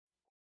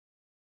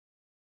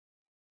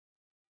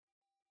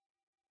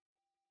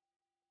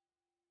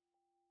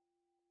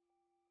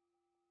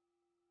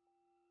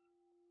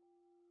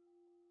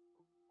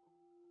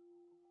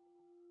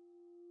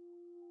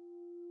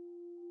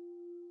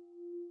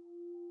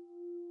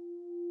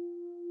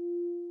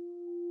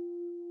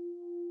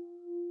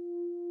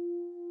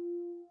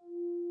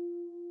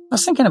I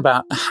was thinking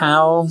about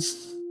how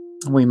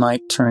we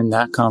might turn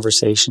that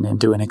conversation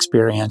into an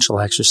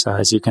experiential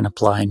exercise you can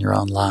apply in your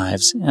own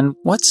lives. And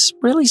what's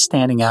really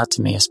standing out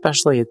to me,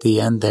 especially at the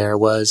end there,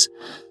 was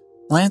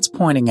Lance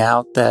pointing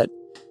out that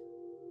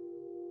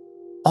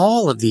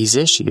all of these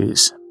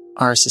issues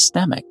are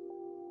systemic.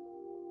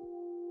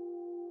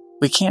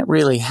 We can't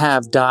really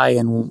have dye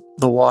in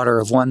the water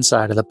of one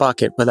side of the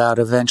bucket without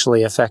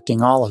eventually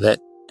affecting all of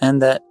it.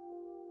 And that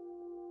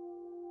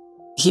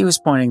he was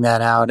pointing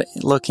that out,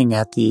 looking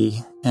at the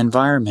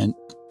environment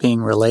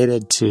being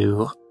related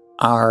to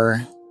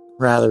our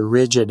rather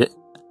rigid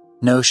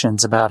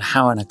notions about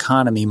how an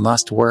economy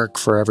must work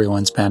for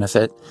everyone's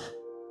benefit,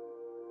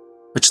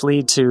 which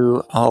lead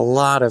to a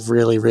lot of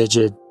really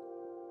rigid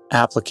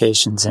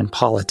applications in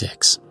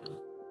politics.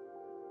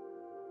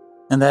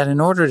 And that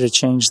in order to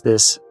change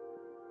this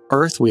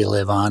earth we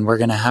live on, we're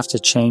going to have to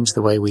change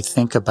the way we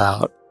think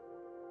about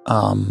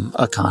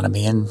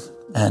economy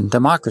and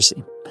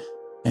democracy.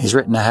 And he's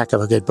written a heck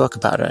of a good book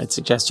about it. I'd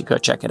suggest you go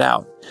check it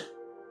out.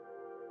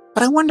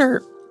 But I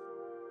wonder,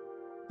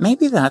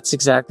 maybe that's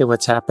exactly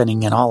what's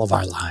happening in all of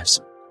our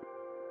lives.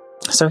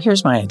 So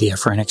here's my idea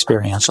for an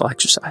experiential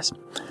exercise.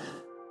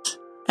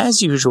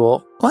 As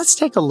usual, let's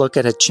take a look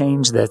at a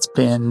change that's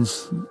been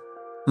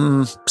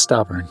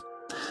stubborn.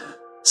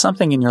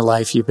 Something in your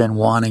life you've been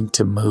wanting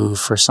to move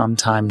for some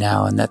time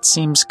now, and that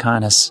seems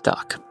kind of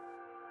stuck.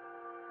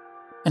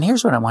 And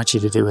here's what I want you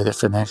to do with it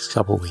for the next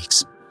couple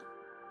weeks.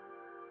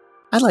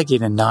 I'd like you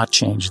to not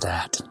change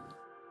that.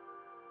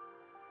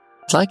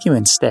 I'd like you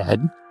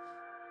instead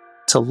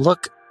to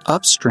look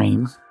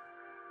upstream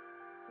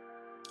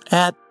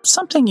at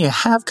something you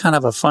have kind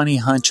of a funny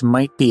hunch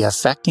might be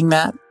affecting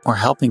that or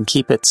helping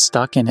keep it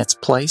stuck in its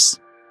place,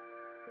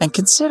 and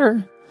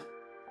consider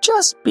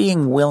just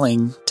being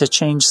willing to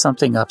change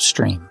something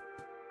upstream,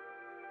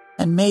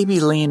 and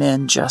maybe lean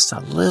in just a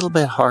little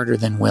bit harder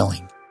than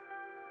willing.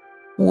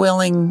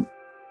 Willing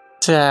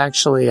to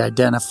actually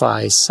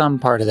identify some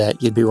part of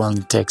that you'd be willing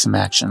to take some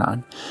action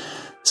on.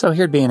 So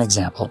here'd be an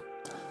example.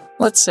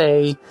 Let's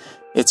say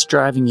it's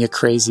driving you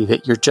crazy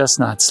that you're just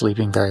not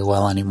sleeping very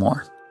well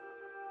anymore.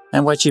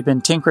 And what you've been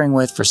tinkering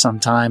with for some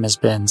time has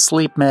been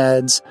sleep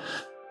meds,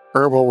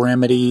 herbal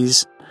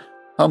remedies,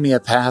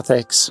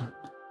 homeopathics,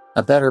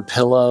 a better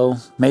pillow,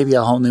 maybe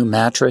a whole new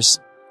mattress.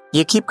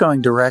 You keep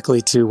going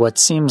directly to what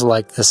seems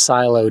like the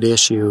siloed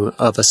issue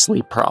of a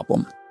sleep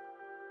problem.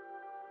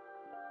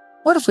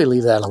 What if we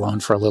leave that alone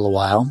for a little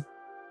while?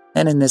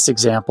 And in this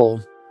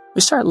example,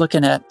 we start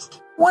looking at,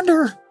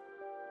 wonder,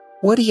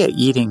 what are you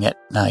eating at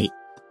night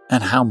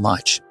and how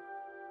much?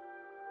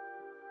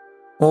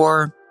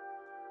 Or,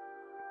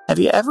 have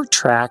you ever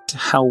tracked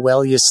how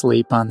well you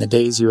sleep on the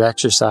days you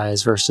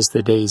exercise versus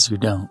the days you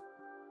don't?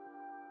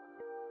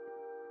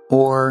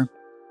 Or,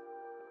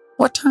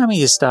 what time are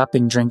you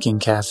stopping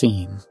drinking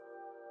caffeine?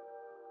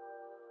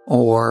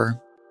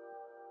 Or,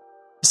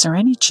 is there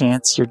any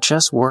chance you're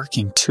just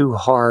working too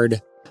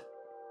hard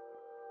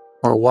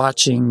or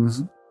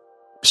watching,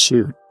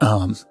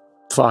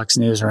 Fox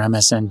News or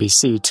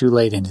MSNBC too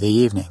late into the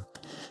evening?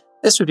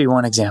 This would be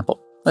one example.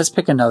 Let's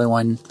pick another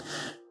one.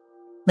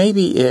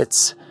 Maybe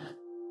it's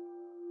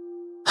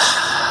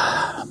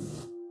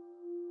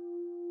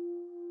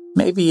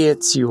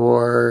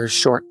your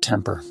short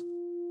temper.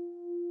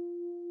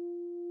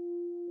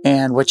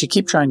 And what you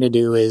keep trying to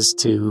do is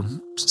to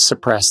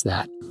suppress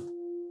that,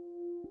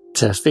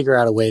 to figure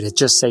out a way to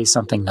just say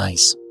something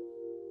nice.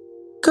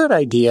 Good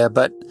idea,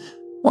 but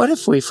what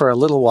if we, for a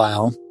little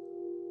while,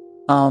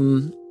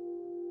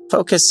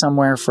 focus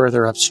somewhere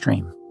further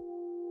upstream?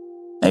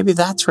 Maybe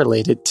that's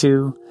related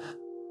to,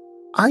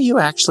 are you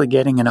actually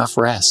getting enough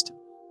rest?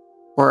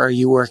 Or are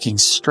you working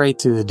straight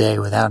through the day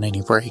without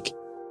any break?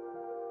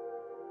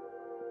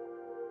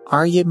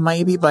 Are you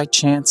maybe by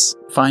chance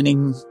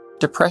finding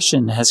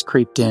depression has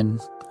creeped in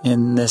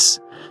this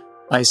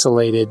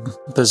isolated,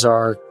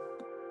 bizarre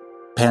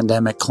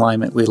pandemic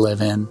climate we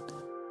live in?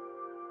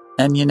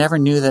 And you never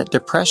knew that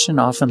depression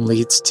often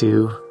leads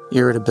to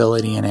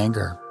irritability and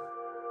anger.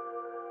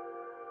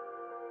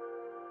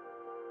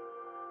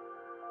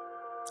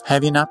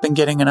 Have you not been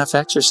getting enough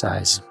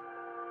exercise?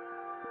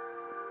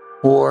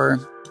 Or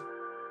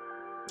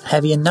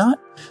have you not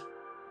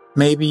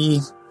maybe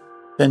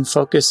been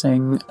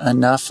focusing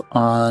enough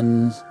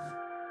on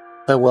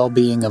the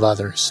well-being of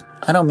others?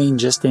 I don't mean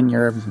just in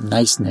your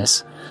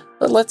niceness,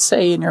 but let's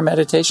say in your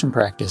meditation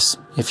practice,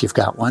 if you've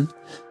got one.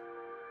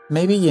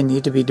 Maybe you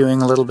need to be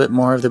doing a little bit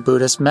more of the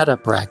Buddhist metta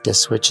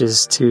practice, which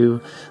is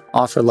to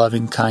offer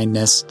loving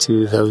kindness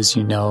to those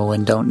you know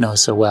and don't know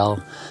so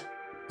well,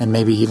 and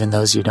maybe even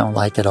those you don't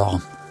like at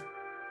all.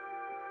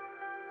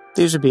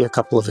 These would be a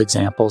couple of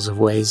examples of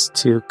ways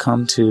to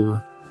come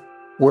to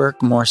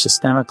work more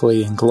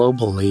systemically and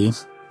globally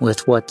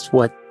with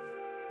what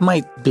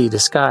might be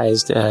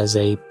disguised as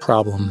a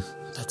problem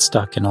that's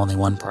stuck in only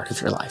one part of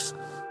your life.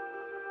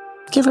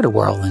 Give it a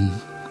whirl, and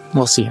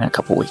we'll see you in a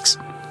couple weeks.